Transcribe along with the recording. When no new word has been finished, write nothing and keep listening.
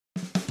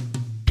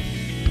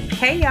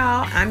Hey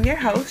y'all, I'm your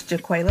host,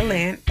 Jaquela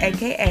Lynn,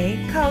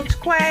 aka Coach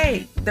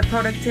Quay, the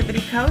productivity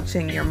coach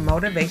and your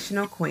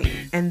motivational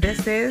queen. And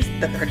this is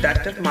the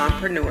Productive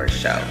Mompreneur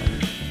Show.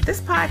 This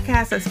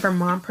podcast is for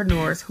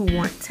mompreneurs who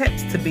want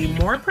tips to be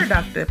more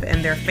productive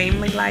in their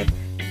family life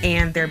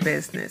and their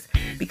business.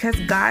 Because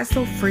God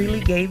so freely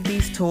gave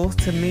these tools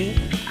to me,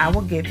 I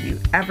will give you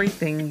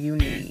everything you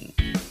need.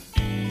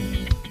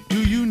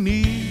 Do you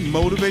need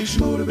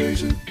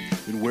motivation?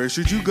 Then where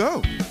should you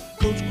go?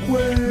 Coach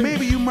Quay.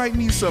 Maybe you might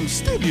need some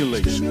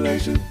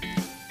stimulation.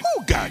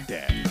 Who got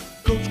that?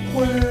 Coach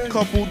Quay.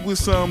 Coupled with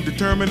some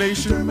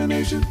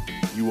determination.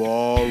 You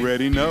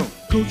already know.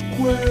 Coach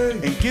Quay.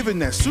 And giving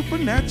that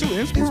supernatural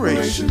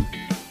inspiration.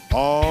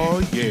 Oh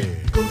yeah.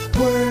 Coach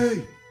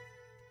Quay.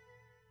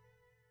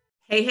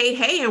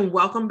 Hey, and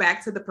welcome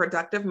back to the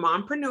Productive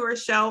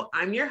Mompreneur Show.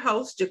 I'm your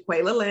host,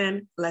 Jaquela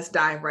Lynn. Let's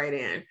dive right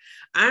in.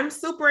 I'm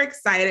super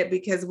excited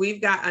because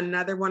we've got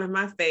another one of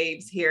my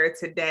faves here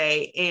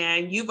today,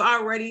 and you've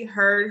already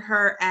heard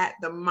her at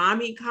the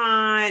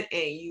MommyCon,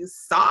 and you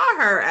saw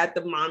her at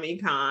the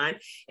MommyCon,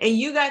 and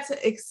you got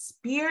to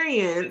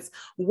experience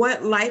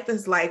what life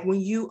is like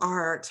when you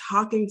are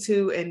talking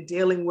to and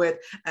dealing with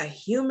a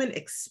human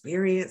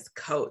experience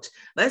coach.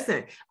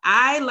 Listen,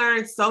 I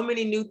learned so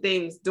many new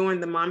things during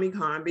the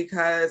MommyCon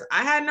because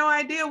I had no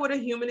idea what a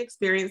human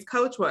experience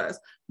coach was.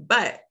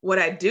 But what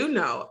I do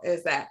know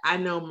is that I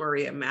know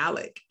Maria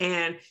Malec,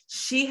 and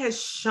she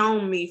has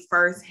shown me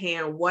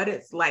firsthand what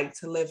it's like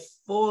to live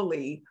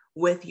fully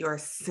with your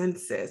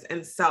senses.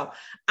 And so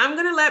I'm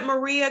going to let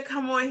Maria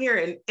come on here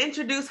and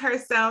introduce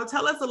herself.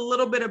 Tell us a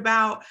little bit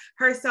about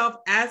herself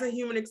as a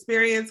human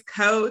experience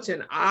coach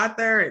and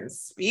author and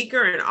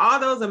speaker and all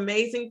those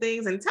amazing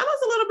things. And tell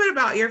us a little bit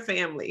about your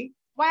family.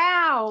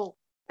 Wow.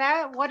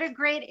 What a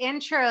great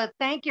intro.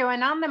 Thank you.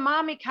 And on the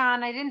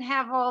MommyCon, I didn't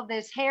have all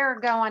this hair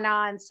going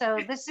on. So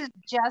this is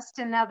just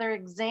another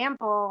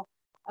example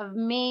of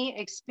me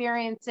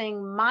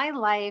experiencing my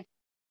life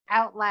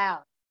out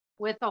loud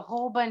with a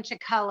whole bunch of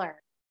color.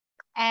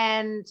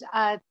 And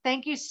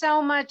thank you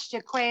so much,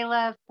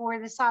 Jaquela, for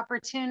this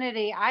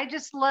opportunity. I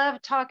just love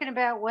talking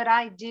about what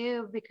I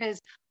do because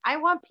I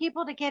want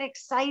people to get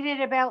excited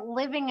about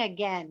living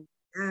again.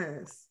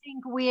 Yes. I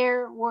think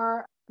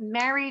we're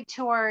married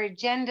to our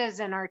agendas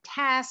and our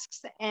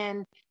tasks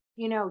and,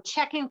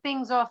 checking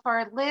things off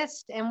our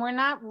list, and we're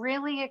not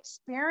really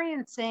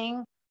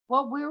experiencing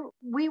what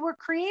we were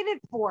created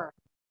for.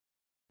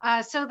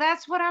 So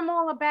that's what I'm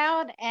all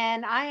about.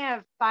 And I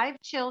have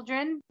 5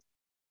 children,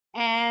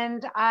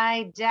 and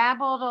I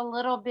dabbled a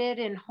little bit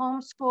in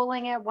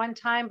homeschooling at one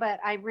time, but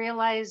I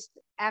realized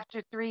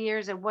after 3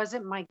 years, it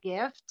wasn't my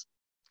gift.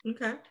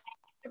 Okay.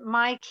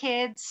 My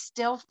kids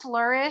still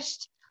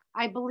flourished.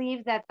 I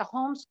believe that the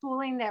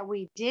homeschooling that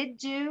we did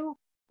do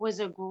was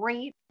a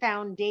great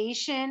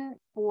foundation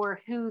for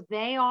who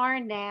they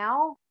are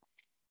now.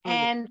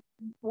 And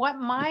what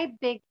my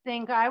big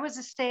thing, I was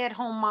a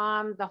stay-at-home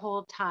mom the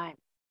whole time.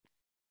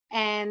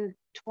 And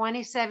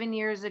 27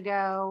 years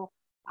ago,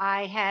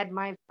 I had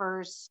my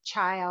first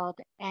child.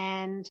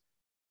 And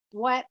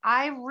what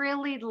I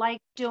really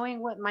liked doing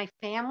with my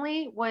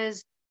family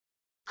was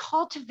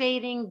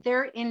cultivating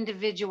their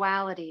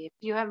individuality. If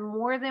you have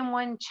more than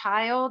one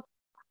child,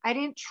 I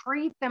didn't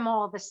treat them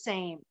all the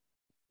same.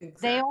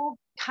 Exactly. They all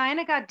kind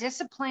of got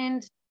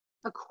disciplined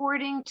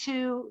according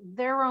to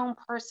their own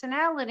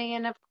personality.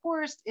 And of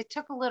course, it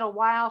took a little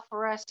while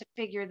for us to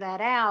figure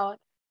that out.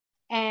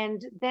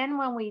 And then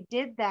when we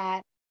did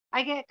that,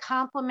 I get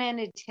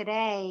complimented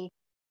today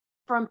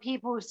from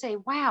people who say,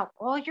 wow,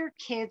 all your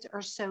kids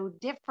are so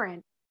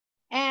different.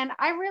 And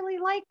I really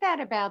like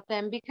that about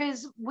them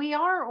because we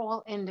are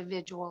all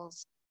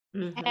individuals.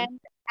 Mm-hmm. And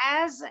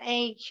as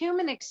a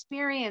human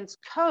experience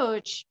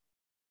coach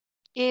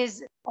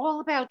is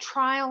all about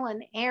trial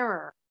and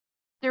error.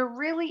 There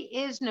really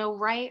is no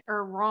right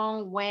or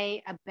wrong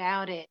way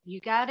about it.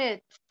 You got to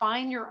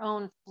find your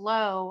own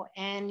flow,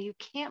 and you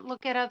can't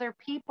look at other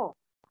people.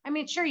 I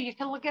mean, sure, you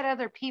can look at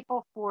other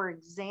people for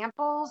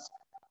examples,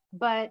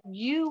 but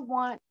you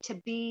want to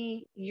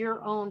be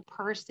your own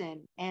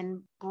person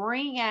and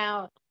bring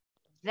out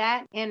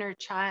that inner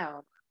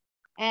child.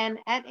 And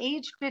at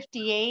age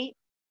 58,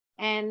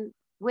 and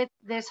with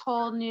this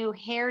whole new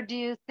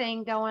hairdo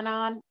thing going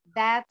on,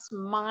 that's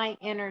my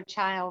inner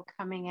child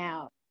coming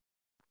out.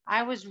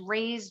 I was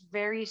raised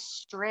very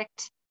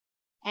strict,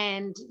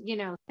 and,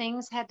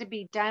 things had to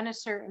be done a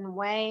certain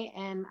way.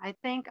 And I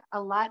think a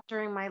lot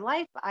during my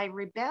life, I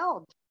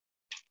rebelled.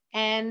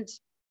 And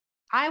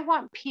I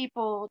want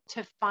people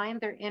to find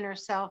their inner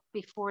self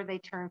before they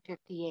turn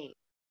 58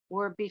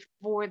 or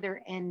before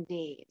their end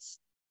days.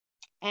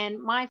 And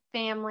my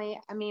family,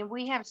 I mean,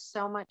 we have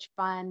so much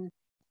fun.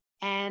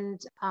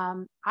 And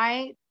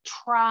I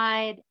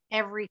tried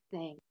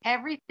everything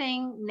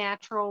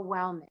natural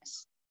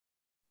wellness.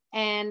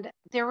 And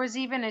there was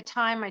even a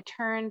time I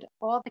turned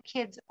all the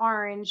kids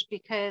orange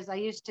because I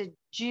used to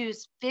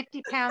juice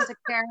 50 pounds of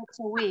carrots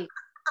a week.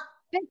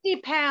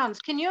 50 pounds.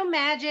 Can you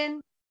imagine?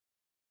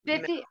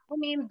 50, I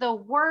mean, the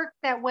work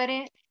that went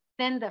in,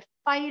 then the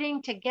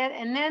fighting to get,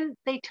 and then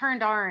they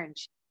turned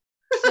orange.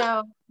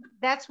 So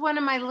that's one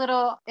of my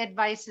little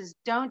advices.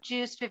 Don't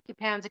juice 50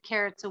 pounds of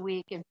carrots a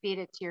week and feed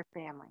it to your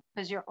family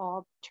because you're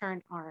all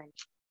turned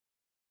orange.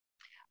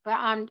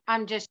 But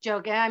I'm just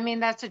joking. I mean,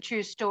 that's a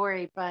true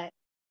story. But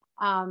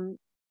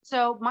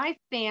so my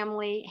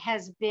family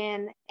has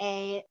been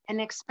an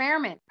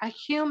experiment, a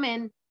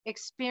human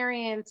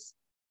experience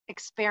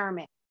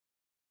experiment.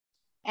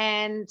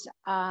 And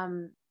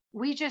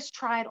we just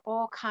tried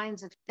all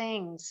kinds of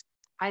things.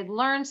 I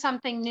learned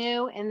something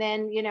new, and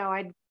then,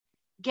 I'd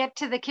get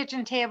to the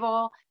kitchen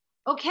table.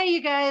 Okay,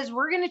 you guys,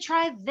 we're going to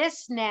try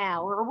this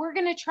now, or we're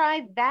going to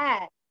try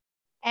that.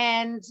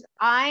 And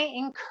I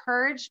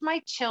encouraged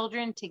my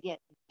children to get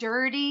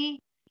dirty,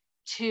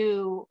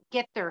 to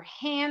get their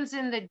hands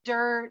in the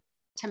dirt,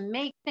 to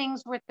make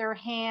things with their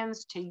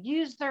hands, to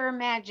use their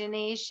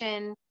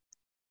imagination.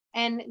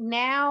 And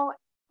now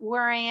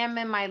where I am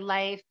in my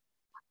life,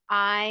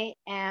 I've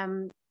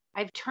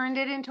turned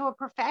it into a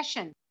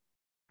profession.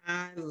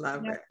 I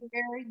love it.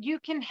 Where you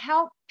can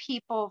help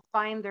people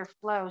find their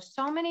flow.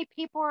 So many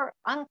people are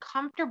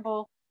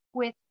uncomfortable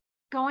with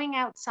going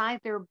outside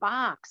their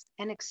box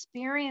and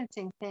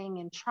experiencing things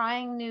and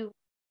trying new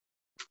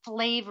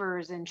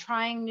flavors and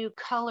trying new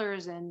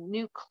colors and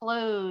new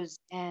clothes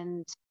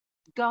and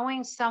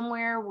going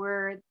somewhere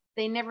where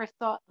they never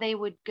thought they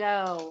would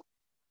go.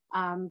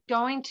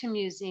 Going to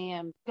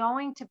museums,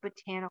 going to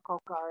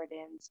botanical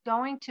gardens,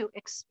 going to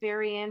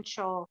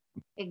experiential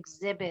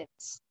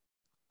exhibits,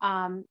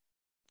 and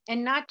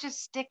not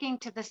just sticking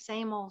to the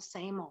same old,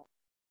 same old.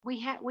 We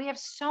have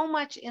so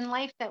much in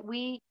life that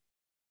we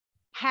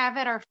have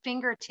at our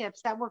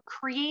fingertips that were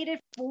created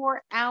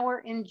for our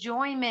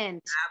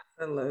enjoyment.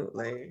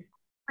 Absolutely.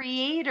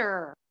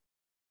 Creator,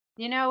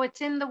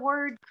 it's in the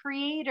word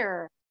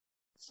creator.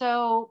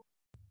 So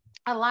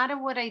a lot of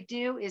what I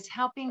do is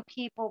helping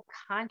people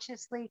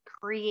consciously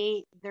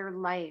create their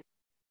life.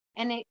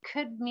 And it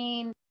could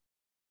mean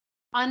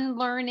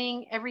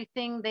unlearning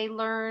everything they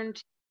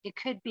learned. It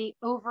could be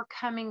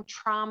overcoming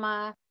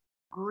trauma,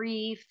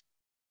 grief,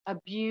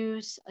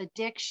 abuse,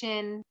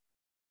 addiction.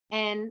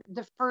 And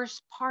the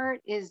first part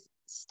is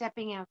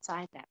stepping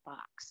outside that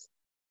box.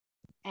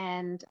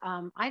 And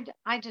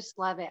I just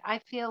love it. I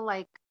feel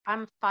like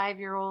I'm a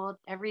 5-year-old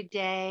every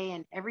day,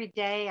 and every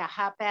day I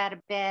hop out of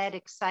bed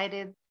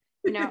excited.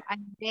 I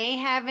may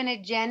have an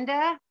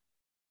agenda,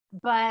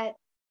 but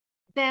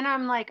then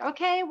I'm like,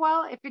 okay,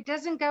 well, if it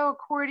doesn't go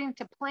according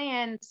to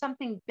plan,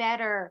 something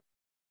better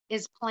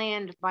is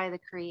planned by the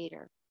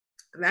creator.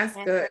 That's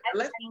good.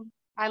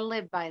 I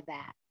live by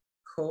that.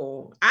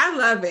 Cool. I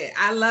love it.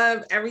 I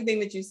love everything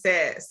that you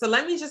said. So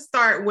let me just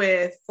start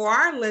with, for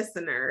our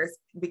listeners,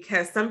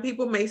 because some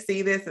people may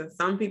see this and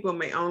some people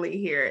may only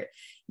hear it.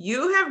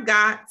 You have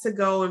got to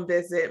go and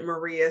visit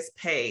Maria's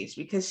page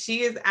because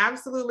she is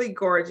absolutely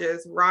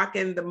gorgeous,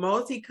 rocking the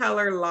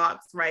multicolored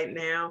locks right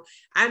now.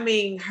 I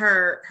mean,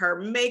 her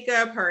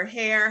makeup, her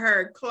hair,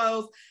 her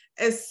clothes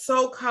is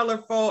so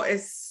colorful.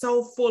 It's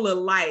so full of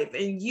life,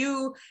 and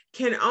you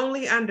can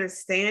only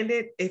understand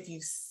it if you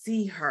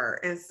see her.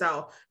 And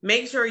so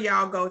make sure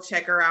y'all go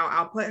check her out.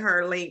 I'll put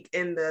her link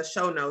in the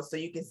show notes so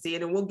you can see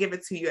it, and we'll give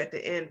it to you at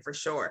the end for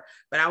sure.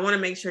 But I want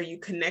to make sure you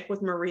connect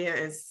with Maria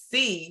and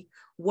see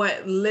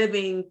what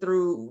living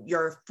through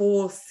your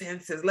full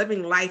senses,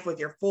 living life with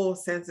your full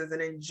senses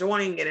and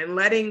enjoying it and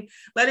letting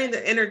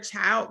the inner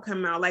child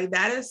come out. Like,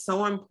 that is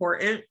so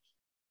important.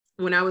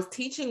 When I was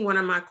teaching one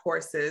of my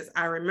courses,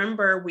 I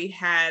remember we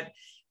had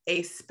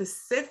a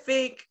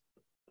specific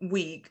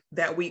week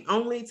that we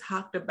only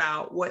talked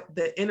about what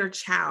the inner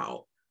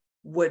child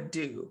would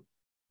do.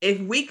 If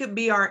we could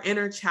be our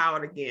inner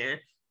child again,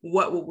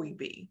 what would we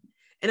be?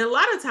 And a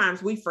lot of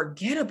times we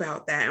forget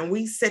about that and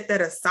we set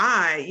that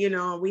aside,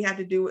 we have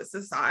to do what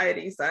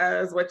society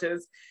says, which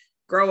is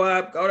grow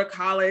up, go to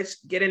college,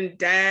 get in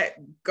debt,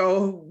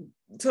 go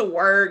to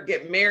work,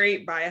 get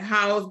married, buy a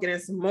house, get in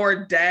some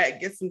more debt,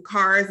 get some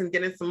cars and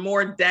get in some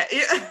more debt.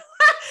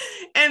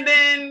 And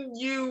then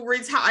you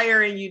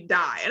retire and you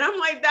die. And I'm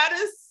like, that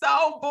is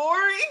so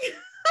boring.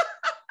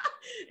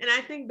 And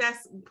I think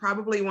that's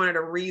probably one of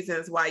the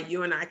reasons why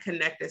you and I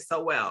connected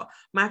so well.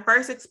 My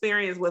first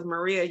experience with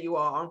Maria, you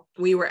all,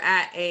 we were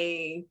at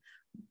a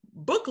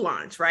book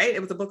launch, right?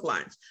 It was a book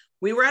launch.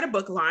 We were at a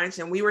book launch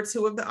and we were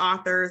 2 of the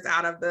authors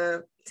out of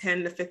the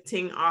 10 to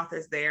 15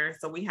 authors there.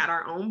 So we had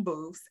our own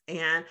booths,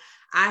 and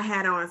I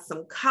had on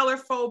some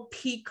colorful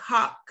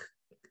peacock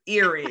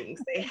earrings.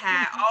 They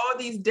had all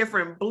these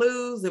different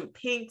blues and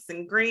pinks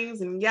and greens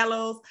and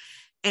yellows.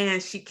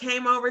 And she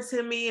came over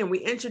to me and we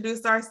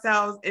introduced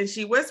ourselves, and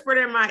she whispered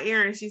in my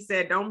ear and she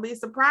said, "Don't be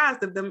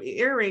surprised if them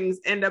earrings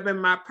end up in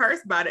my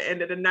purse by the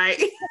end of the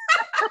night."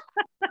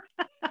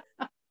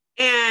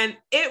 And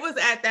it was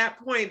at that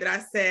point that I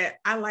said,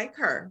 I like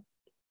her,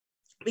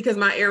 because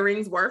my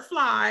earrings were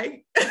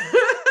fly.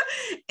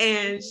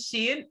 And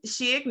she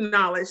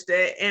acknowledged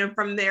it. And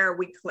from there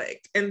we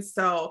clicked. And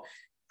so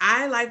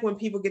I like when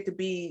people get to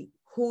be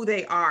who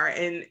they are.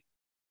 And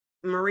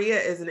Maria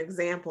is an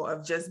example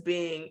of just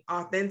being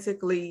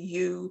authentically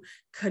you,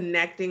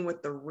 connecting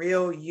with the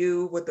real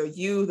you, with the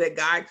you that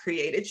God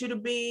created you to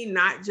be,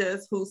 not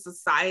just who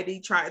society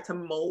tried to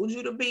mold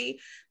you to be,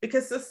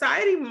 because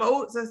society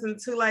molds us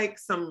into like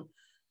some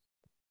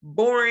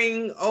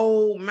boring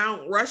old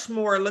Mount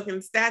Rushmore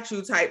looking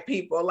statue type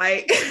people,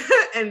 like,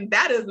 and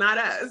that is not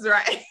us,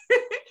 right?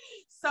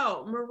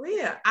 So,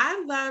 Maria,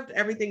 I loved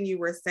everything you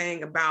were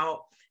saying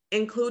about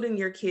including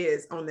your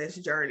kids on this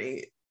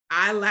journey.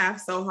 I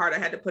laughed so hard I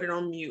had to put it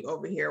on mute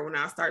over here when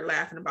I started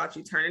laughing about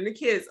you turning the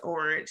kids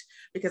orange,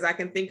 because I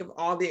can think of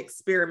all the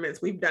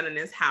experiments we've done in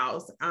this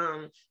house.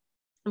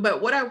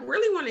 But what I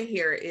really want to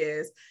hear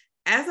is,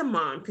 as a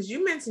mom, because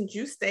you mentioned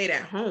you stayed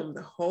at home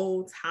the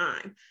whole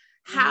time,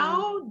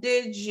 how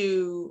did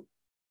you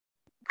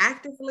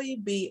actively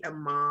be a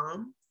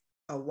mom,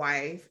 a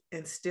wife,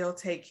 and still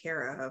take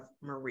care of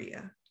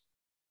Maria?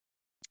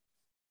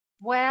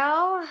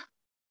 Well,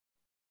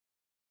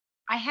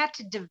 I had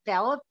to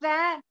develop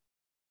that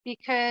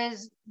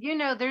because,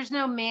 there's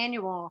no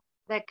manual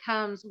that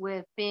comes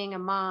with being a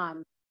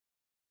mom.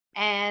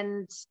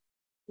 And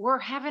we're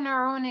having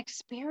our own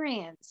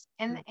experience.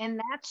 And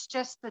that's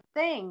just the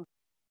thing.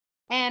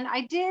 And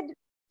I did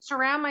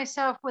surround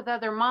myself with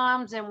other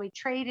moms, and we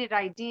traded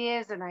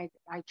ideas, and I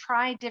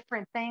tried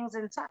different things.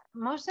 And so,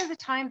 most of the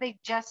time they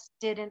just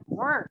didn't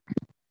work.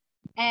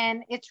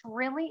 And it's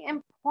really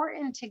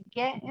important to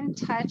get in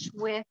touch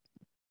with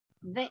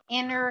the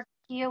inner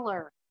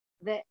healer,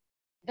 the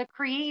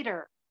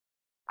creator.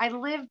 I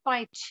live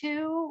by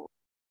 2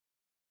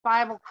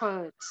 Bible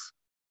quotes.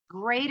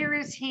 Greater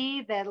is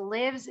he that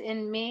lives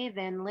in me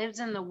than lives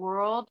in the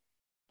world,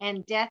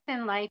 and death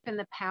and life in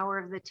the power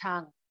of the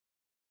tongue.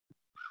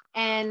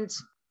 And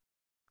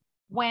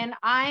when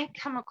I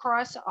come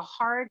across a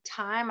hard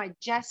time, I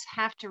just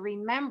have to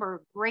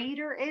remember,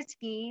 greater is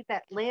he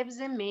that lives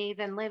in me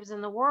than lives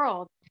in the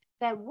world.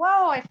 That,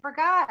 whoa, I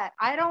forgot.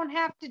 I don't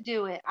have to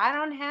do it. I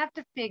don't have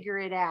to figure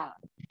it out.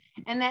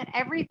 And that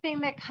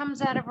everything that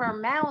comes out of our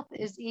mouth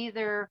is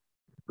either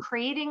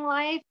creating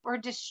life or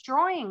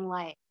destroying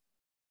life.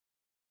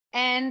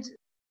 And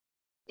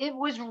it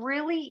was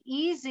really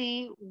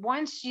easy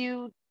once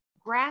you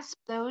grasp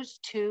those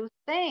 2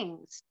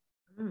 things.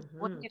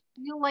 When you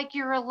feel like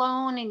you're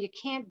alone and you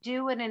can't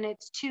do it and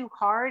it's too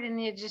hard,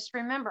 and you just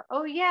remember,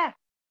 oh yeah,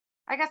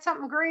 I got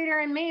something greater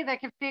in me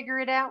that can figure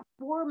it out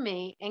for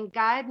me and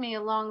guide me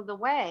along the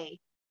way.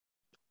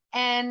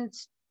 And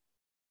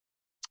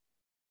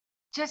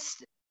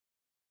just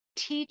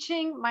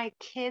teaching my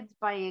kids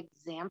by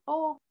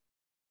example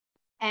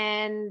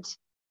and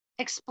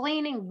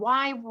explaining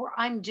why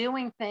I'm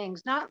doing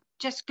things, not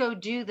just go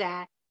do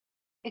that,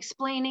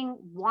 explaining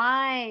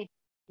why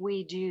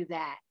we do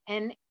that.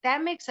 And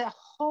that makes a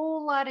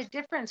whole lot of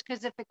difference,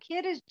 because if a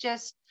kid is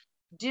just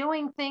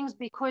doing things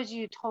because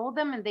you told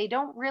them and they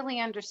don't really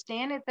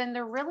understand it, then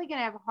they're really going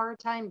to have a hard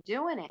time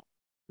doing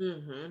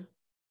it.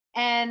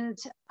 And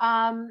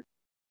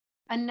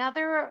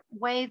another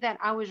way that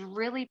I was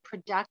really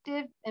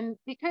productive, and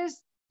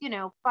because,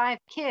 5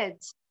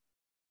 kids,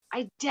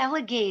 I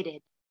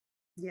delegated.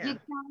 You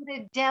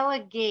gotta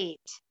delegate.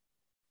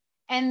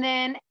 And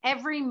then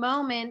every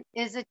moment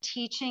is a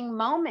teaching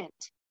moment.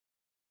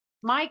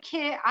 My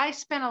kid, I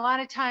spent a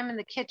lot of time in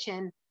the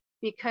kitchen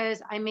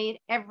because I made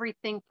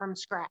everything from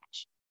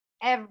scratch.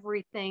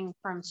 Everything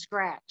from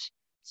scratch.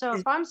 So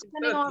if I'm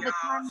spending all the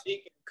time, she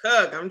can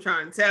cook, I'm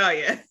trying to tell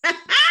you.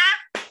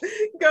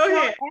 Go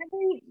ahead.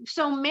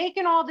 So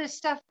making all this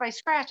stuff by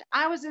scratch,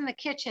 I was in the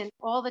kitchen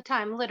all the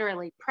time,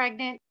 literally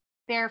pregnant,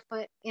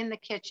 barefoot in the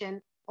kitchen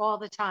all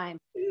the time.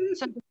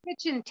 So the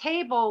kitchen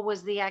table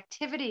was the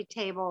activity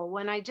table.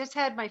 When I just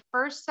had my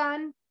first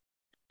son,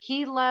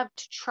 he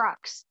loved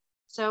trucks.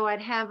 So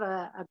I'd have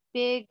a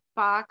big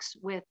box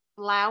with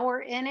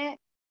flour in it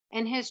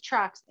and his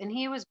trucks. And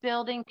he was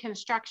building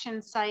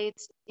construction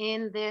sites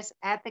in this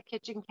at the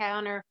kitchen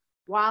counter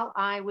while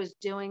I was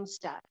doing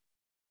stuff.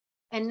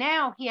 And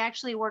now he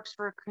actually works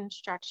for a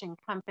construction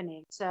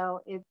company.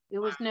 So it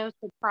was no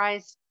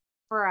surprise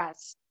for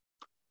us.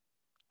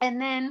 And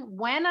then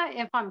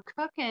if I'm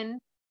cooking,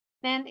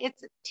 then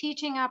it's a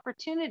teaching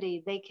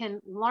opportunity. They can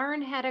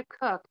learn how to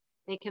cook.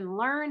 They can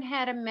learn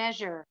how to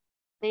measure.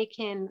 They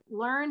can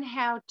learn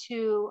how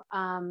to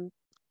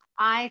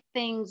eye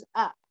things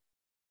up.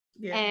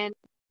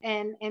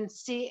 And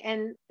see,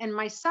 and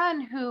my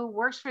son, who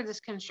works for this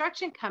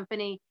construction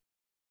company,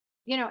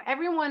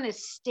 everyone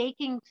is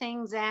staking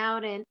things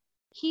out, and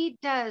he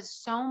does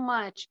so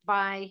much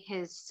by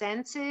his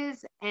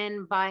senses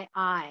and by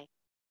eye.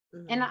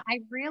 And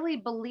I really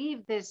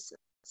believe this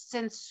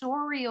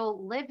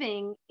sensorial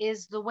living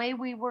is the way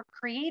we were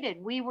created.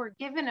 We were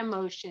given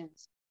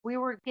emotions. We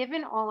were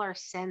given all our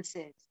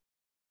senses.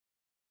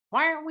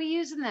 Why aren't we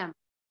using them?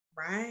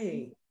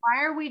 Right.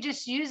 Why are we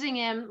just using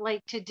them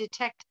like to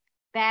detect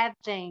bad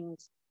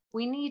things?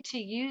 We need to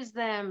use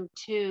them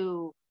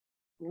to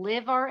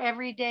live our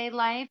everyday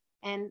life.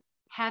 And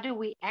how do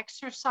we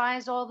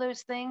exercise all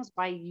those things?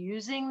 By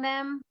using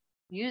them,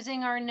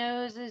 using our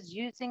noses,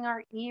 using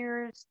our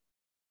ears.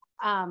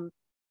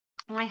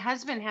 my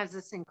husband has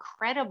this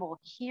incredible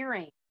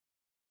hearing.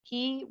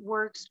 He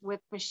works with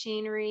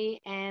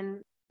machinery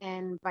and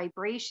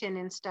vibration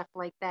and stuff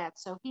like that.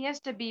 So he has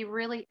to be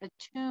really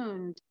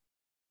attuned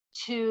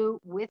to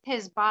with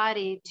his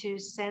body to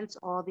sense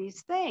all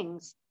these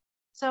things.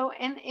 So,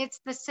 and it's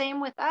the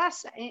same with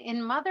us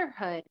in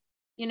motherhood.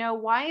 You know,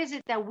 why is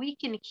it that we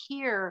can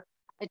hear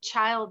a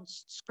child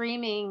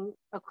screaming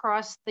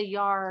across the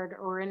yard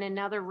or in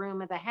another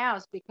room of the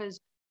house? Because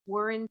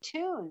we're in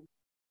tune.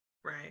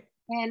 Right.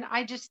 And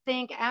I just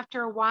think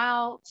after a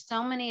while,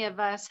 so many of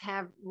us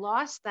have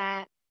lost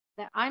that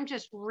I'm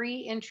just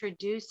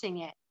reintroducing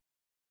it.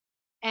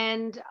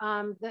 And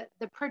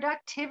the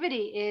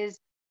productivity is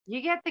you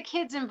get the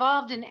kids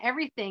involved in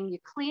everything. You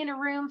clean a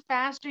room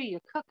faster, you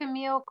cook a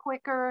meal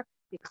quicker,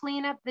 you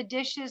clean up the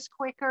dishes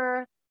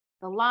quicker,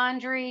 the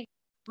laundry.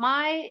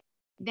 My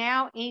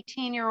now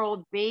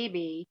 18-year-old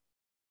baby,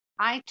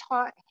 I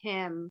taught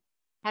him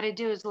how to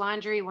do his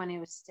laundry when he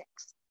was 6.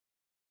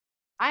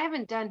 I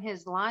haven't done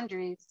his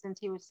laundry since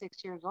he was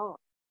 6 years old.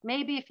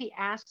 Maybe if he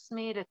asks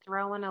me to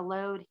throw in a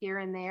load here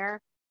and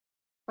there,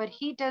 but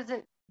he does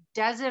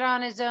it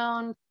on his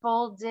own,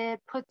 folds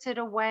it, puts it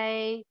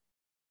away,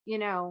 you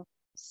know.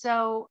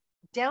 So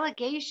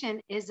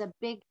delegation is a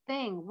big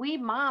thing. We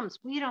moms,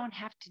 we don't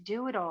have to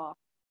do it all.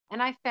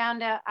 And I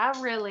found out I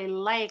really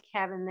like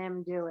having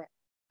them do it.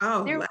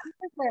 Oh,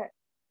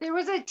 there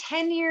was a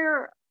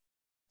 10-year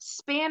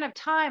span of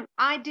time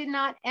I did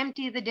not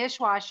empty the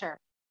dishwasher.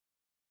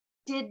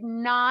 Did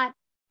not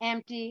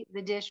empty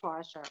the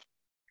dishwasher.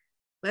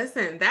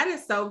 listen, that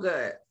is so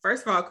good.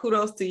 First of all,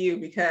 kudos to you,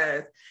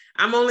 because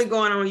I'm only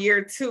going on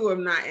year 2 of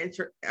not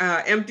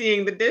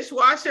emptying the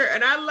dishwasher,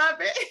 and I love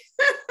it.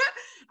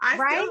 I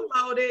still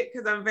load it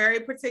because I'm very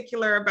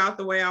particular about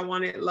the way I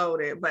want it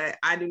loaded, but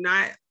I do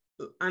not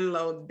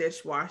unload the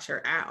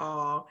dishwasher at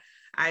all.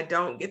 I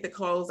don't get the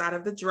clothes out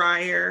of the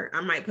dryer.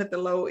 I might put the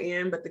load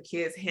in, but the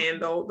kids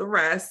handle the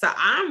rest. So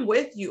I'm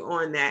with you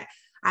on that.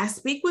 I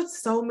speak with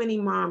so many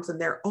moms and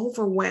they're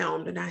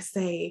overwhelmed, and I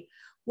say,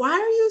 why are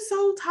you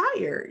so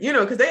tired? You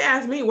know, because they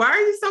ask me, why are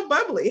you so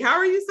bubbly? How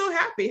are you so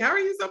happy? How are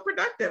you so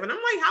productive? And I'm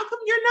like, how come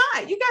you're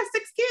not? You got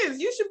 6 kids.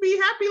 You should be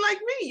happy like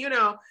me, you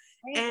know?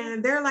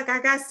 And they're like, I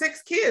got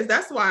 6 kids.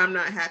 That's why I'm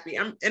not happy.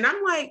 I'm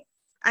like,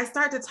 I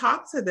start to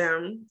talk to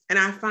them and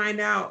I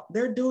find out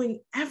they're doing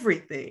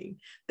everything.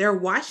 They're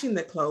washing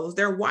the clothes.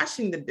 They're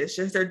washing the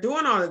dishes. They're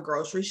doing all the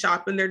grocery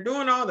shopping. They're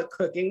doing all the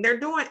cooking. They're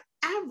doing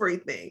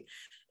everything.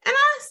 And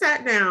I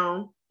sat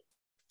down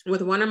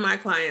with one of my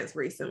clients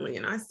recently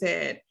and I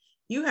said,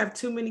 you have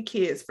too many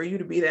kids for you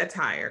to be that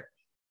tired.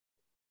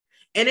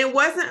 And it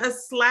wasn't a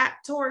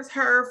slap towards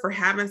her for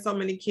having so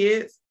many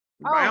kids.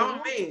 By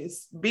all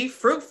means, be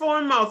fruitful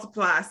and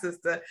multiply,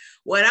 sister.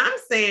 What I'm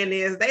saying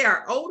is they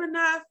are old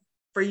enough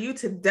for you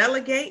to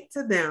delegate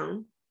to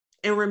them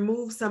and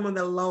remove some of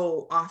the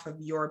load off of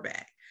your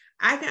back.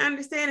 I can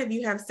understand if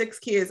you have 6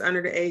 kids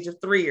under the age of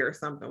 3 or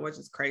something, which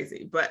is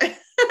crazy, but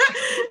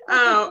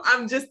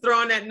I'm just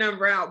throwing that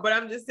number out. But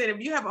I'm just saying,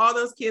 if you have all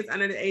those kids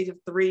under the age of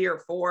 3 or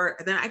 4,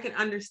 then I can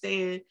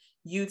understand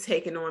you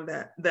taking on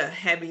the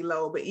heavy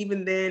load. But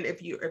even then,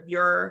 if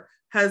your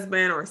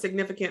husband or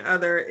significant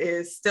other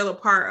is still a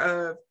part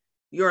of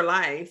your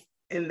life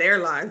in their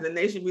lives, then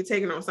they should be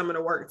taking on some of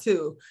the work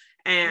too.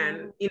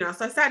 And, you know,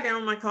 so I sat down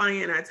with my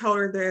client and I told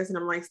her this, and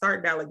I'm like,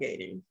 start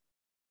delegating.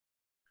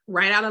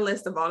 Write out a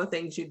list of all the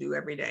things you do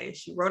every day. And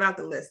she wrote out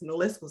the list, and the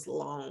list was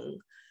long.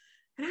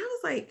 And I was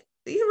like,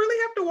 do you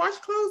really have to wash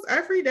clothes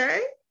every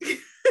day?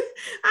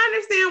 I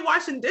understand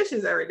washing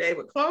dishes every day,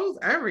 but clothes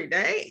every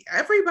day?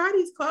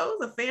 Everybody's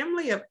clothes, a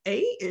family of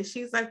 8? And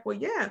she's like, well,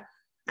 yeah.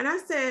 And I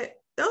said,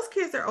 those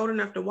kids are old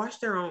enough to wash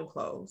their own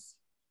clothes.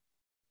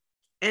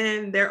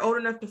 And they're old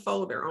enough to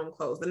fold their own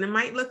clothes. And it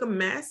might look a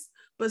mess,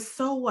 but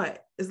so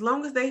what? As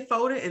long as they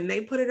fold it and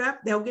they put it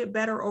up, they'll get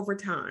better over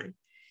time.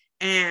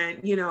 And,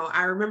 you know,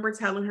 I remember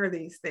telling her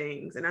these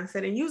things, and I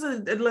said, and use a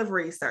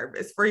delivery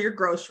service for your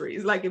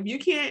groceries. Like, if you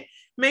can't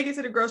make it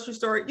to the grocery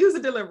store, use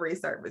a delivery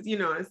service, you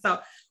know? And so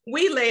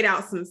we laid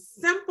out some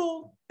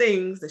simple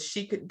things that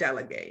she could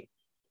delegate.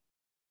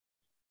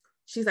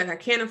 She's like, I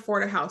can't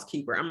afford a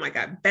housekeeper. I'm like,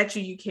 I bet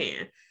you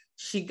can.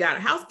 She got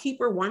a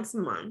housekeeper once a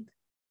month.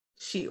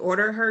 She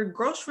ordered her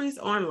groceries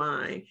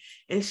online,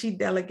 and she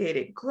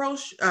delegated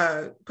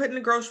putting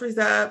the groceries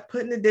up,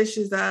 putting the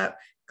dishes up,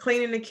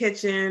 cleaning the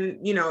kitchen.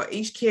 You know,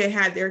 each kid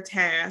had their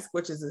task,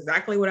 which is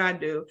exactly what I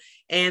do,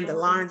 and the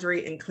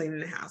laundry and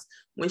cleaning the house.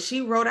 When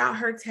she wrote out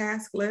her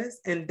task list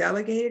and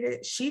delegated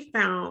it, she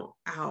found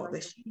out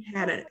that she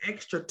had an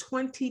extra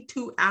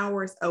 22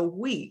 hours a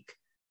week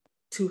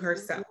to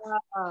herself.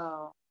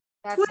 Wow,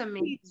 that's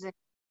amazing.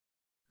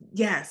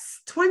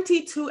 Yes,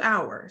 22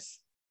 hours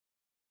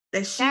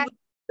that she was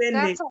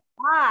spending. That's a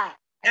lot.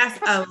 That's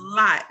a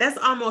lot. That's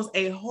almost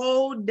a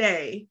whole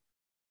day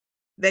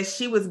that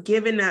she was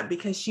giving up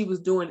because she was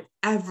doing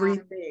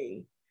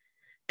everything.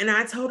 And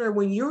I told her,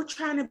 when you're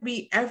trying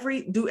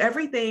to do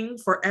everything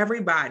for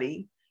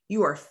everybody,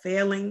 you are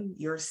failing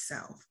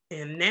yourself.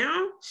 And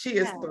now she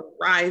is Yeah.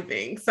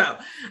 thriving. So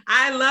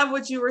I love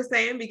what you were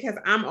saying, because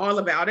I'm all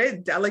about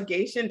it.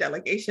 Delegation,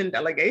 delegation,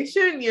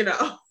 delegation,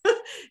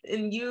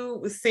 and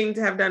you seem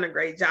to have done a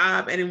great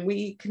job. And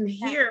we can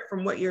hear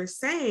from what you're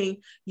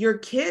saying, your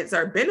kids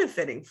are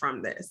benefiting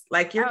from this.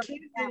 Like your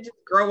kids didn't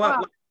just grow up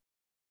like,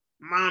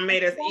 mom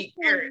made us eat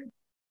carrots.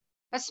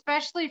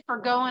 Especially for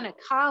going to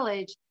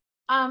college.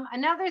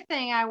 Another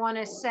thing I want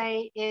to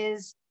say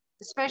is,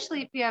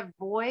 especially if you have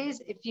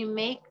boys, if you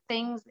make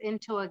things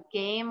into a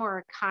game or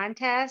a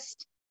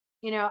contest,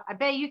 I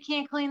bet you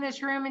can't clean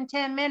this room in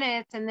 10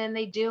 minutes, and then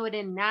they do it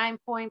in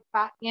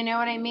 9.5, you know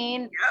what I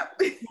mean?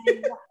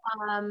 Yep.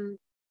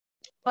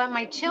 But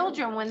my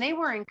children, when they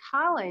were in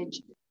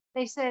college,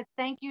 they said,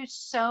 thank you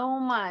so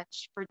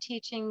much for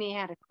teaching me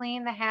how to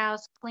clean the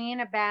house,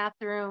 clean a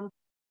bathroom,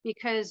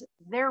 because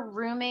their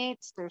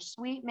roommates, their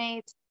suite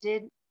mates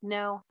didn't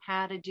know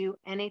how to do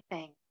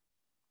anything.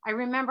 I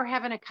remember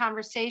having a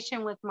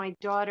conversation with my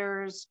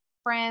daughter's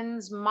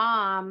friend's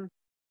mom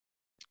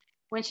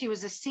when she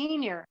was a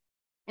senior,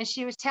 and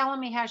she was telling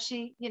me how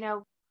she,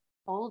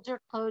 folds her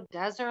clothes,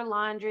 does her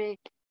laundry,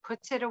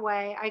 puts it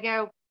away. I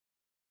go,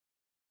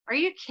 are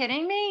you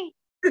kidding me?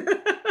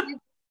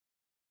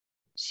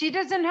 She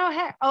doesn't know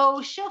how.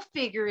 Oh, she'll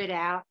figure it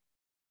out.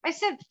 I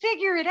said,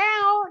 figure it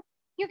out?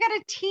 You got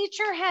to teach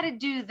her how to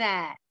do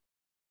that.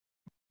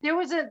 There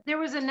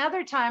was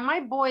another time, my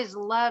boys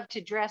love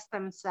to dress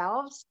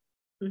themselves.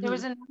 Mm-hmm. There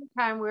was another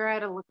time we were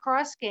at a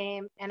lacrosse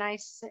game, and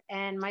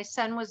my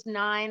son was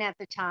 9 at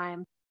the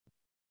time,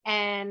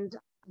 and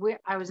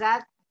I was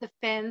at the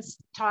fence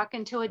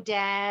talking to a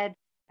dad,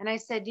 and I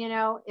said,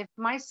 if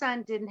my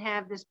son didn't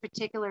have this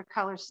particular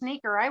color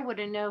sneaker, I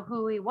wouldn't know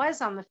who he was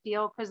on the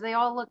field, because they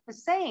all look the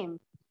same.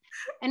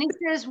 And he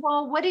says,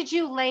 well, what did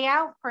you lay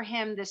out for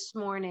him this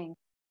morning?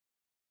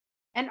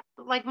 And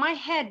like my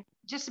head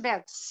just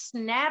about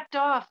snapped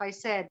off. I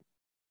said,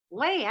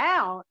 lay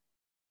out?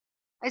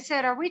 I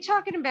said, are we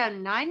talking about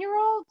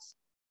 9-year-olds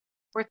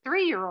or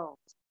 3-year-olds?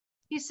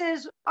 He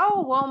says,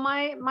 oh, well,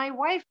 my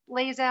wife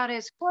lays out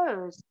his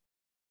clothes.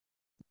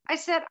 I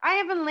said, I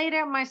haven't laid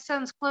out my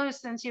son's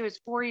clothes since he was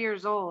 4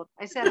 years old.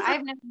 I said, I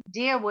have no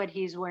idea what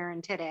he's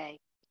wearing today.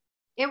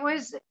 It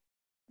was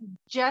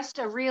just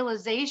a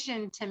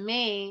realization to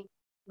me,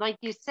 like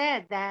you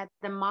said, that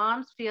the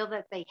moms feel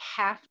that they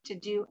have to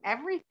do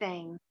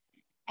everything.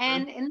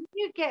 And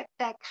you get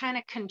that kind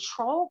of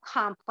control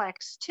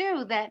complex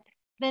too, that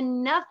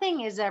then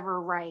nothing is ever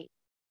right,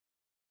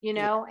 and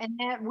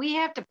that we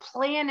have to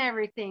plan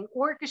everything,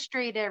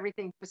 orchestrate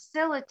everything,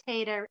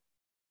 facilitate everything.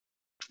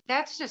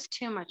 That's just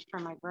too much for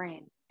my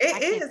brain.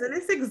 It is, and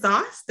it's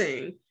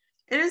exhausting.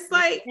 And it's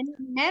like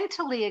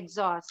mentally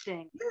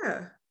exhausting.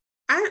 Yeah.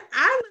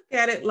 I look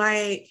at it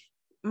like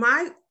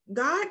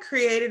God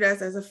created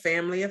us as a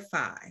family of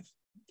 5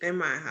 in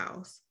my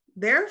house.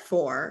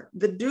 Therefore,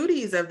 the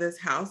duties of this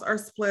house are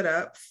split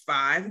up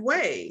 5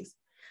 ways.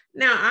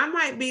 Now, I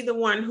might be the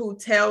one who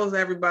tells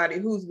everybody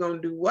who's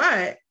going to do what.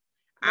 Right.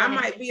 I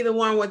might be the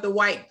one with the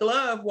white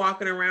glove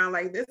walking around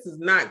like, this is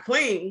not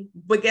clean.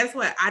 But guess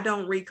what? I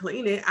don't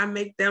re-clean it. I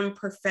make them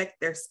perfect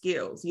their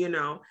skills,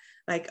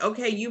 Like,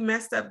 okay, you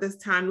messed up this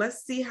time.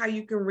 Let's see how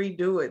you can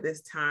redo it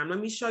this time. Let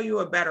me show you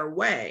a better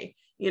way.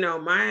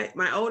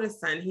 My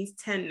oldest son, he's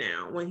 10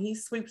 now. When he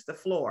sweeps the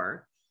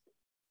floor,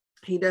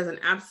 he does an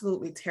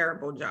absolutely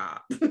terrible job.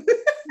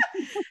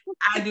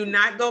 I do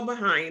not go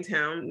behind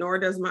him, nor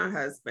does my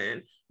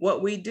husband.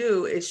 What we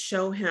do is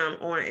show him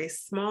on a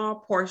small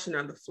portion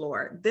of the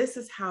floor, this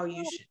is how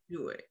you should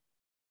do it.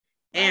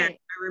 And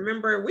I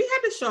remember we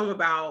had to show him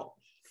about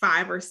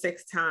 5 or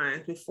 6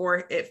 times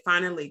before it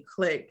finally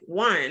clicked.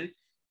 1,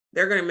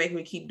 they're going to make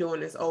me keep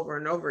doing this over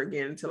and over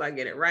again until I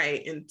get it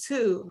right. And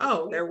 2,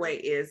 their way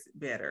is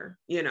better,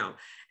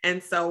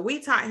 And so we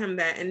taught him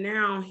that. And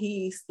now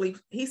he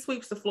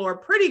sweeps the floor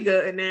pretty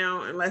good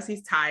now, unless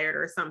he's tired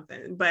or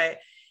something. But,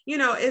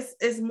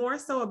 it's more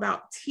so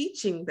about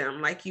teaching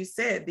them, like you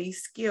said,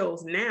 these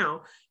skills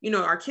now.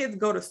 Our kids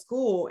go to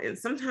school and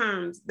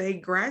sometimes they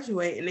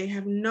graduate and they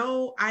have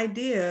no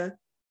idea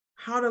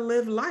how to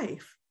live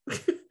life.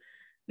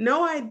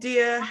 No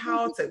idea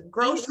how to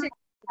grocery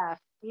stuff.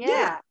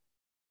 Yeah.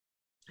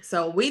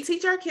 So we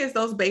teach our kids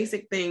those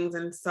basic things.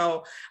 And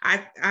so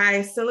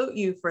I salute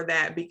you for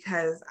that,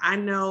 because I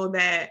know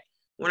that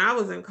when I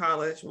was in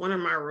college, one of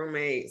my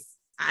roommates,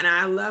 and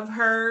I love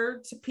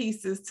her to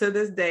pieces to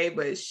this day,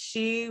 but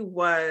she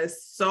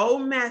was so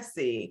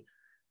messy.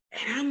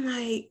 And I'm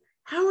like,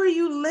 how are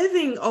you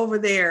living over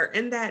there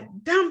in that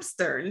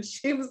dumpster? And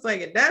she was like,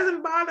 it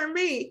doesn't bother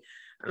me.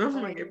 And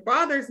I'm like, it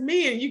bothers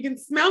me, and you can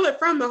smell it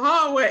from the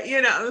hallway,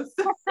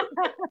 So,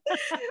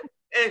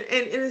 and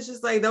it's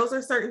just like, those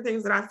are certain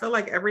things that I feel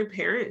like every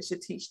parent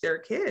should teach their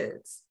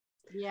kids.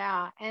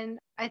 Yeah. And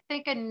I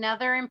think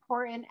another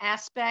important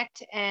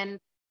aspect, and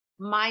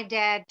my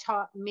dad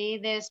taught me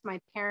this, my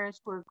parents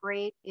were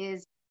great,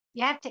 is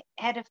you have to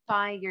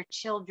edify your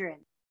children,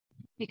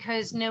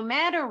 because no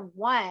matter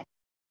what,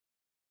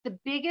 the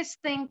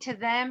biggest thing to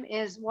them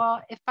is,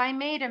 well, if I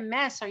made a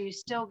mess, are you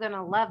still going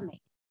to love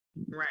me?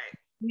 Right.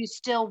 You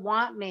still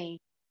want me.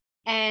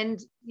 And,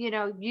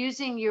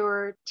 using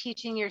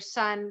teaching your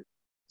son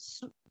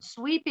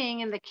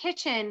sweeping in the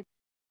kitchen,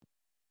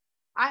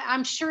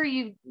 I'm sure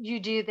you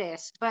do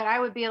this, but I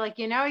would be like,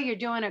 you're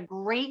doing a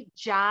great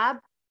job,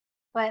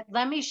 but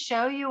let me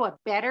show you a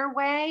better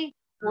way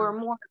or a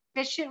more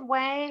efficient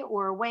way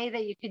or a way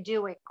that you could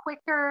do it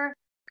quicker.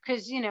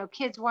 Because,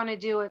 kids want to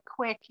do it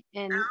quick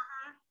and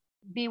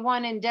be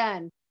one and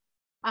done.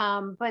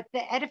 But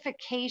the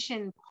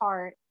edification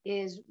part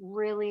is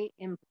really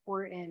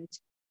important.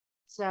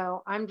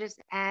 So I'm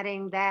just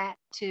adding that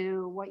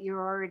to what you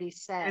already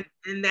said.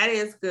 And that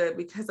is good,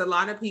 because a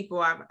lot of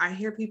people, I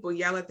hear people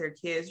yell at their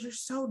kids, "You're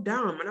so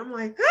dumb." And I'm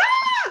like,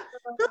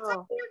 don't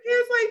talk to your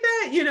kids like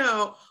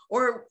that,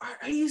 or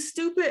 "Are you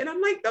stupid?" And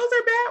I'm like, those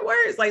are bad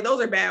words. Like, those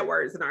are bad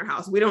words in our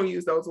house. We don't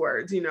use those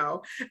words.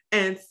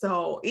 And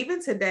so even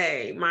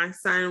today, my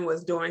son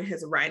was doing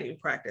his writing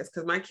practice,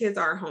 because my kids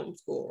are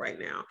homeschooled right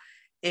now.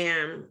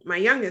 And my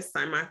youngest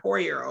son, my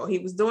 4-year-old, he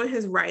was doing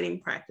his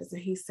writing practice,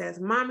 and he says,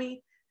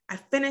 "Mommy, I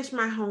finished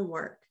my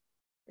homework.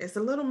 It's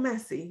a little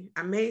messy.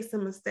 I made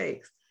some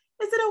mistakes.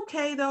 Is it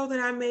okay though that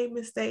I made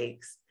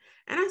mistakes?"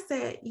 And I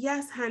said,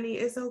 "Yes, honey,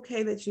 it's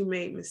okay that you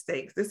made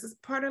mistakes. This is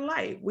part of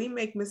life. We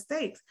make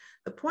mistakes.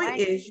 The point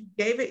is, you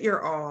gave it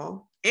your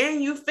all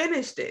and you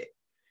finished it."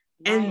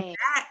 And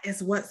that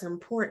is what's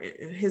important.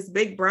 And his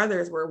big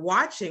brothers were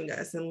watching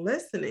us and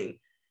listening.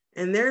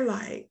 And they're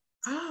like,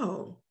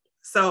 "Oh."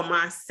 So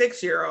my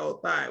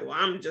 6-year-old thought, "Well,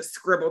 I'm just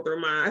scribble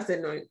through mine." I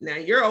said, "No, now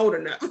you're old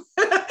enough.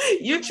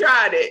 You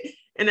tried it."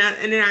 And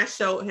then I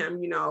showed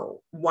him,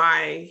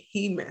 why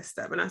he messed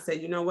up. And I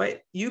said, "You know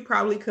what? You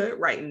probably could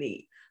write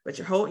neat, but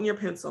you're holding your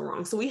pencil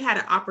wrong." So we had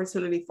an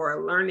opportunity for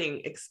a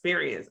learning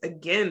experience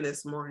again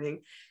this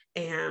morning.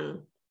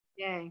 And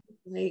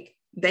like,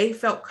 they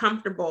felt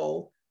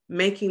comfortable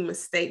making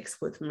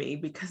mistakes with me,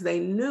 because they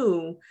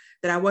knew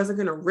that I wasn't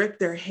going to rip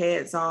their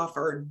heads off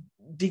or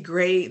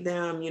degrade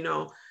them.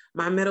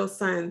 My middle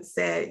son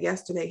said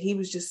yesterday, he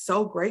was just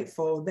so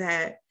grateful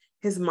that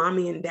his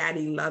mommy and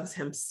daddy loves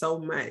him so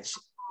much.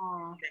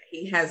 That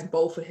he has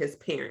both of his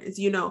parents,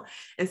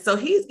 and so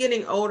he's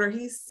getting older.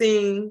 He's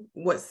seeing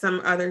what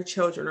some other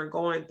children are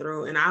going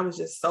through. And I was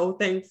just so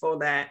thankful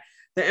that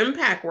the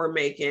impact we're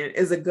making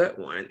is a good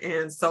one.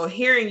 And so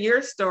hearing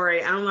your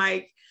story, I'm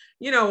like,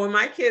 when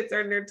my kids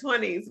are in their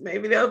 20s,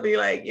 maybe they'll be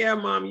like, "Yeah,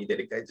 Mom, you did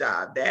a good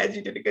job. Dad,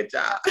 you did a good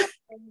job."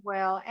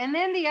 Well, and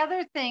then the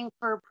other thing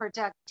for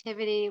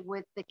productivity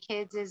with the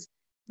kids is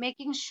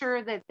making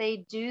sure that they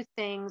do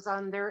things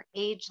on their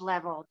age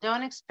level.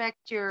 Don't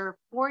expect your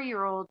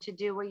 4-year-old to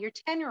do what your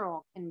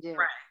 10-year-old can do.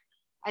 Right.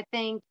 I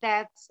think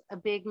that's a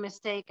big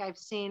mistake I've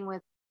seen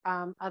with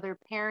other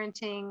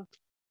parenting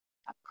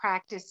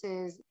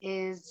practices,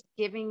 is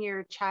giving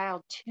your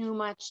child too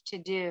much to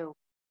do.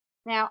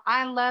 Now,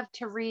 I love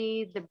to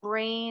read. The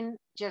brain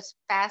just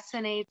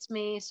fascinates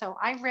me. So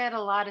I read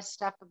a lot of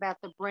stuff about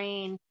the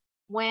brain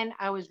when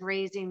I was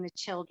raising the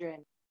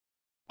children.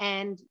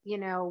 And,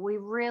 we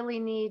really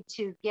need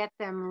to get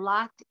them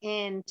locked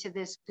into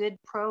this good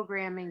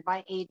programming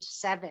by age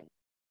 7,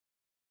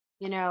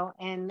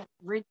 and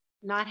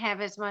not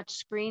have as much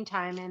screen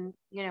time. And,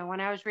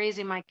 when I was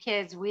raising my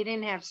kids, we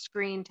didn't have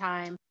screen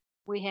time.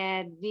 We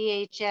had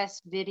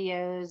VHS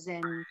videos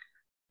and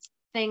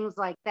things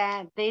like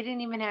that. They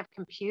didn't even have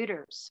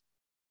computers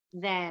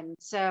then.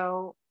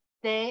 So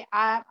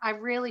I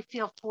really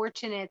feel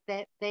fortunate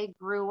that they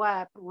grew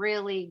up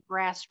really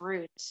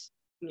grassroots.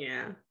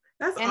 Yeah,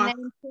 that's And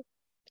awesome. then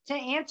to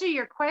answer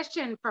your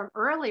question from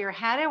earlier,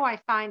 how do I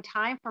find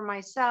time for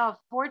myself?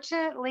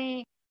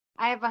 Fortunately,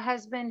 I have a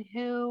husband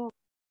who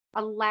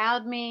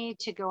allowed me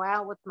to go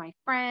out with my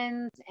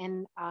friends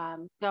and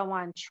go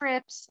on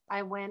trips.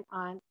 I went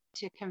on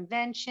to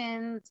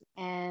conventions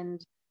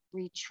and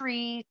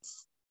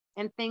retreats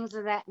and things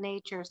of that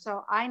nature.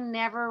 So I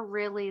never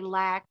really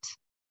lacked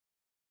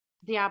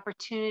the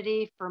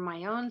opportunity for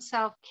my own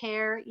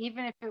self-care,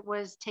 even if it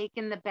was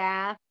taking the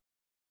bath.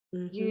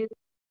 You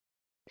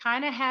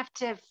kind of have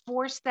to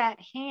force that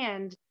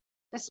hand,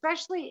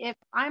 especially if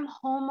I'm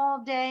home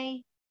all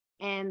day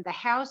and the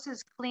house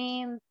is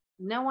clean,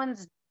 no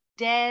one's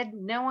dead,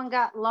 no one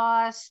got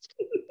lost,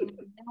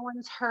 no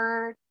one's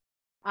hurt,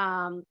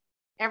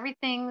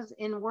 everything's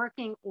in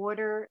working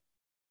order.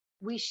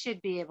 We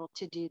should be able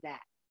to do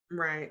that.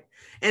 Right.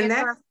 And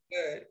that's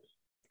good.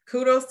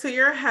 Kudos to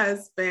your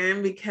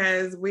husband,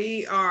 because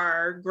we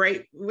are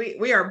great.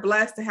 We are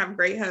blessed to have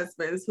great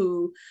husbands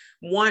who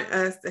want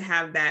us to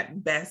have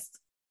that best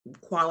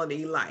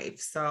quality life.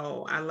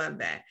 So I love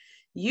that.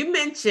 You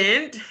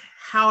mentioned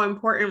how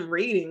important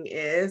reading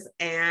is,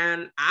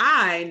 and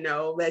I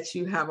know that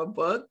you have a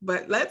book,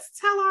 but let's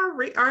tell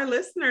our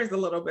listeners a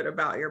little bit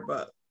about your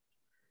book.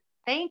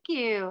 Thank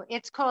you.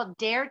 It's called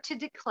Dare to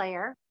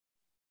Declare.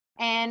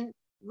 And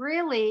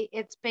really,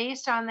 it's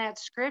based on that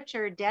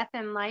scripture, death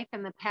and life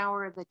and the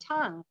power of the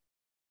tongue.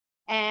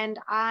 And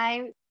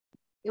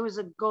it was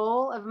a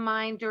goal of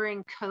mine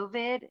during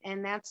COVID,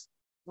 and that's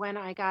when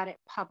I got it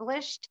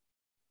published.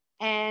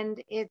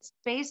 And it's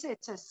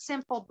a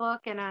simple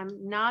book, and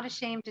I'm not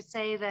ashamed to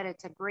say that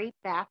it's a great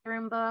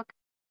bathroom book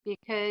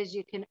because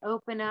you can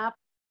open up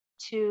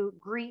to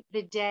greet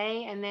the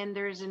day, and then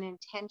there's an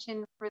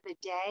intention for the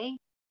day.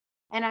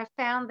 And I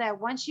found that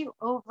once you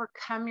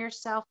overcome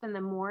yourself in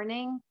the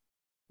morning,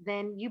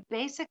 then you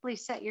basically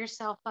set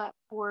yourself up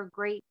for a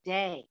great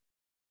day.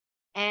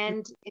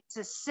 And it's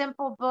a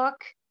simple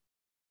book.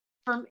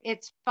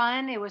 It's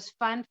fun. It was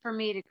fun for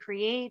me to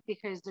create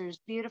because there's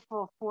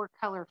beautiful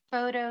 4-color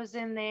photos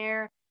in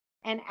there.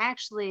 And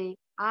actually,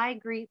 I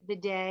greet the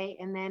day,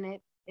 and then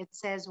it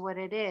says what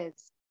it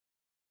is.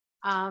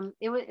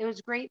 It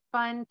was great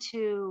fun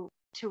to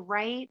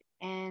write,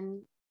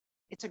 and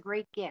it's a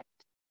great gift.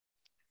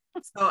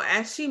 So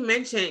as she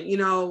mentioned, you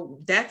know,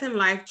 death and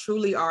life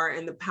truly are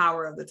in the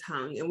power of the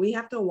tongue, and we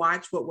have to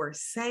watch what we're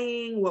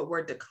saying, what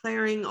we're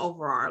declaring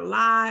over our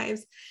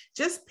lives,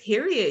 just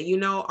period. You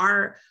know,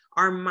 our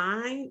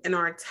mind and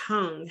our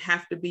tongue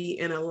have to be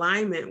in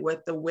alignment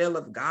with the will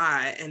of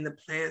God and the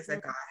plans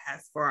that God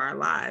has for our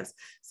lives.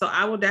 So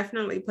I will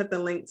definitely put the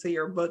link to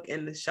your book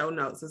in the show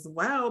notes as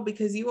well,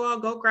 because you all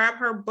go grab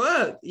her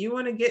book. You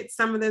want to get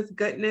some of this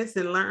goodness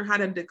and learn how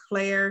to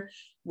declare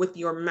with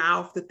your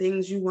mouth the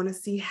things you want to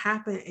see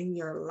happen in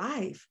your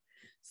life.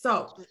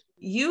 So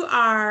you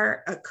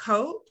are a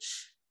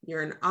coach,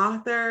 you're an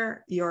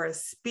author, you're a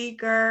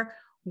speaker.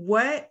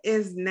 What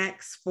is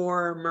next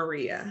for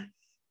Maria?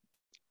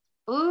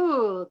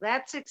 Ooh,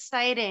 that's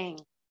exciting.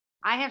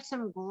 I have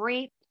some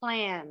great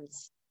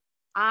plans.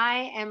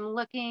 I am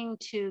looking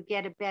to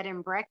get a bed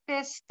and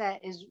breakfast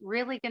that is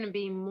really going to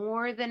be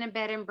more than a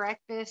bed and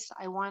breakfast.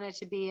 I want it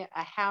to be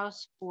a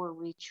house for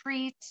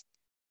retreats,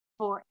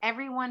 for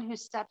everyone who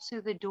steps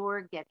through the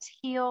door gets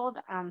healed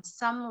on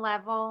some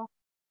level.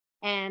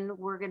 And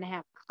we're going to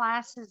have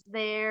classes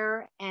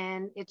there.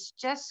 And it's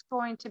just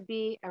going to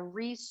be a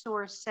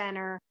resource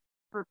center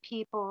for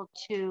people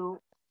to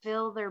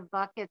fill their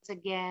buckets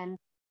again,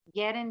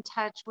 get in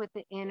touch with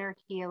the inner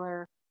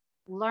healer,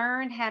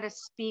 learn how to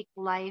speak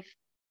life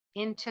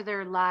into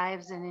their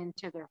lives and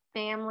into their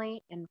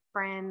family and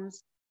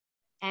friends.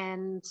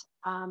 And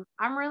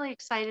I'm really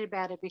excited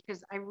about it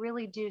because I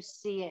really do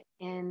see it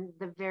in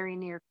the very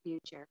near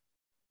future.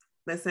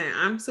 Listen,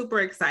 I'm super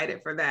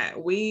excited for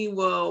that. We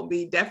will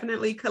be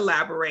definitely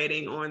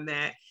collaborating on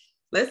that.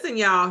 Listen,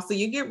 y'all, so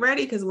you get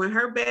ready, because when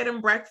her bed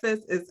and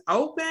breakfast is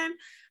open,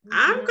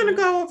 I'm going to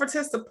go over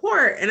to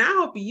support, and I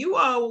hope you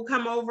all will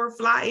come over,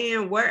 fly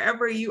in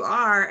wherever you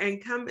are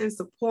and come and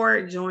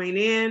support, join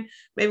in.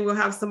 Maybe we'll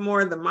have some more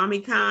of the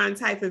MommyCon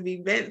type of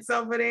events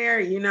over there,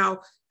 you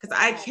know, because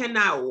I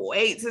cannot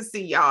wait to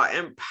see y'all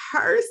in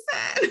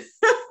person.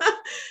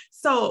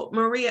 So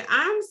Maria,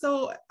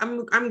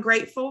 I'm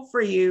grateful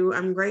for you.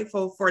 I'm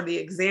grateful for the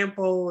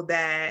example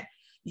that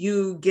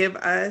you give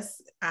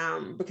us,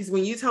 because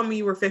when you told me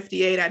you were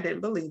 58, I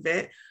didn't believe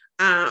it.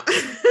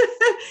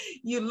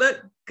 You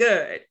look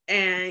good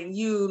and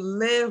you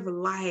live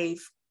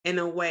life in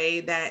a way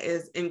that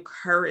is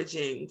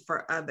encouraging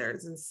for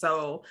others. And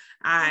so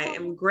I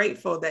am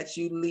grateful that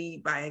you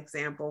lead by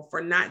example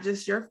for not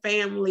just your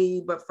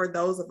family, but for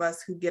those of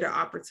us who get an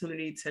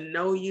opportunity to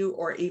know you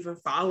or even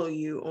follow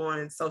you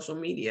on social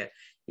media.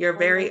 You're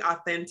very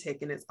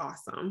authentic, and it's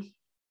awesome.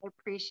 I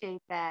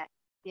appreciate that.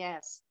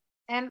 Yes.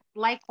 And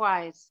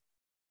likewise,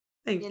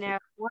 Thank you. know,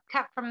 we're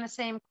cut from the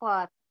same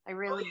cloth. I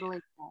really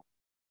believe that.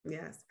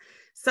 Yes.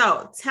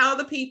 So tell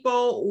the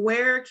people,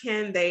 where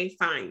can they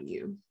find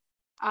you?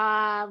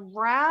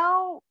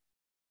 Well,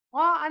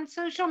 on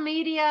social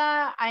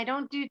media, I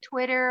don't do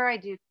Twitter. I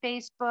do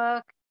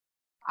Facebook.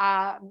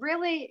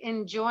 Really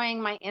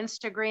enjoying my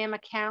Instagram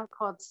account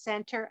called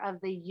Center of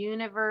the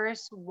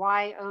Universe,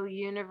 YO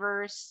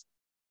Universe.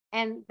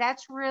 And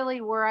that's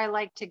really where I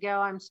like to go.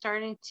 I'm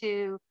starting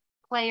to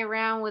play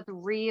around with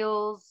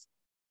reels,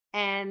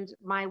 and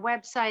my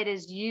website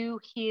is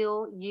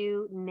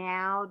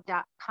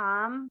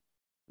youhealyounow.com,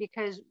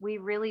 because we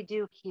really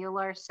do heal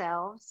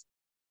ourselves.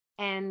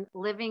 And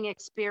living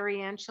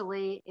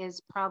experientially is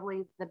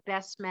probably the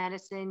best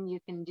medicine you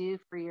can do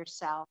for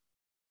yourself.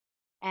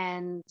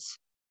 And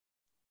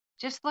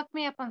just look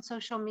me up on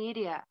social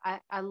media.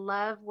 I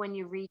love when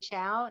you reach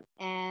out,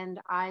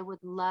 and I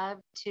would love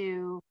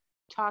to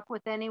talk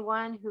with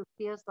anyone who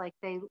feels like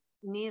they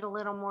need a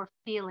little more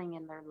feeling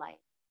in their life.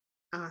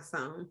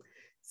 Awesome.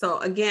 So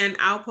again,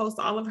 I'll post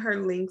all of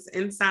her links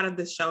inside of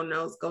the show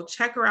notes. Go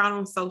check her out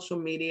on social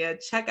media,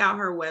 check out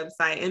her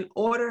website, and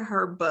order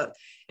her book.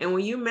 And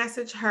when you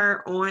message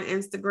her on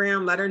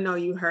Instagram, let her know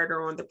you heard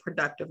her on the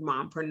Productive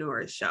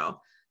Mompreneur Show.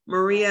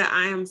 Maria,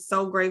 I am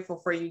so grateful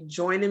for you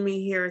joining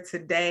me here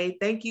today.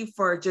 Thank you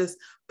for just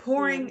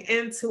pouring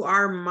into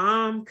our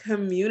mom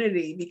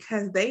community,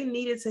 because they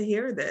needed to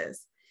hear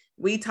this.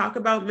 We talk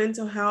about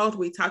mental health,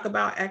 we talk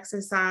about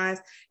exercise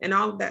and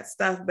all of that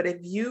stuff. But if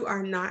you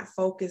are not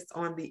focused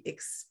on the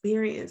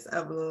experience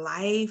of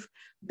life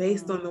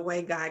based on the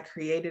way God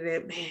created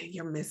it, man,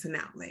 you're missing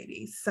out,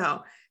 ladies.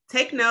 So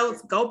take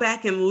notes, go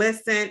back and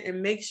listen,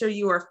 and make sure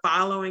you are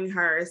following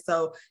her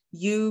so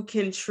you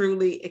can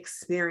truly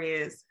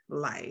experience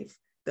life.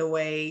 the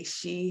way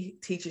she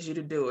teaches you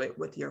to do it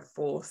with your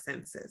full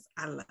senses.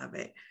 I love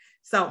it.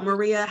 So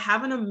Maria,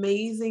 have an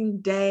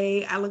amazing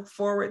day. I look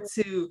forward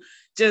to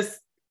just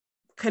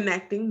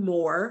connecting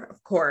more.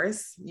 Of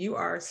course, you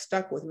are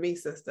stuck with me,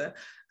 sister.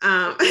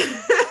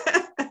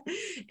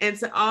 And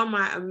to all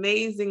my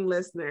amazing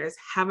listeners,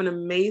 have an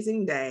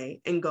amazing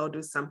day and go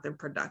do something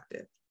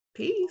productive.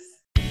 Peace.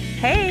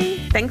 Hey,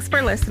 thanks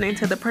for listening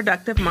to the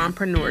Productive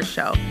Mompreneur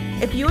Show.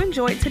 If you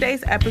enjoyed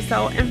today's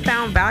episode and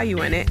found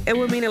value in it, it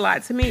would mean a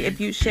lot to me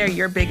if you share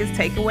your biggest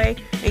takeaway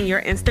in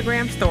your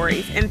Instagram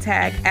stories and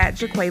tag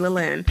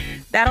 @JaquelaLynn.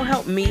 That'll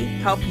help me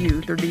help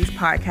you through these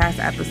podcast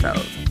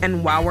episodes.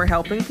 And while we're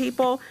helping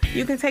people,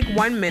 you can take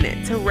 1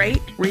 minute to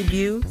rate,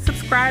 review,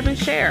 subscribe, and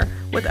share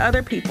with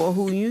other people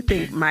who you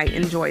think might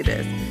enjoy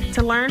this.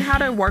 To learn how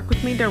to work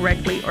with me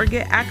directly or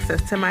get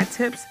access to my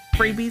tips,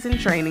 freebies, and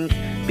trainings,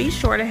 be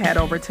sure to head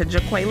over to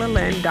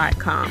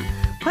JaquelaLynn.com.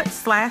 Put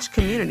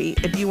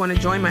 /community if you want to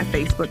join my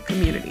Facebook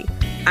community.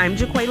 I'm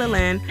Jaquela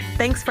Lynn.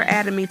 Thanks for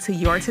adding me to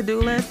your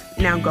to-do list.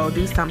 Now go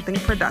do something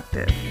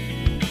productive.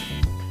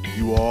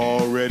 You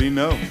already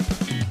know.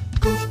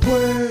 Coach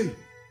Quay.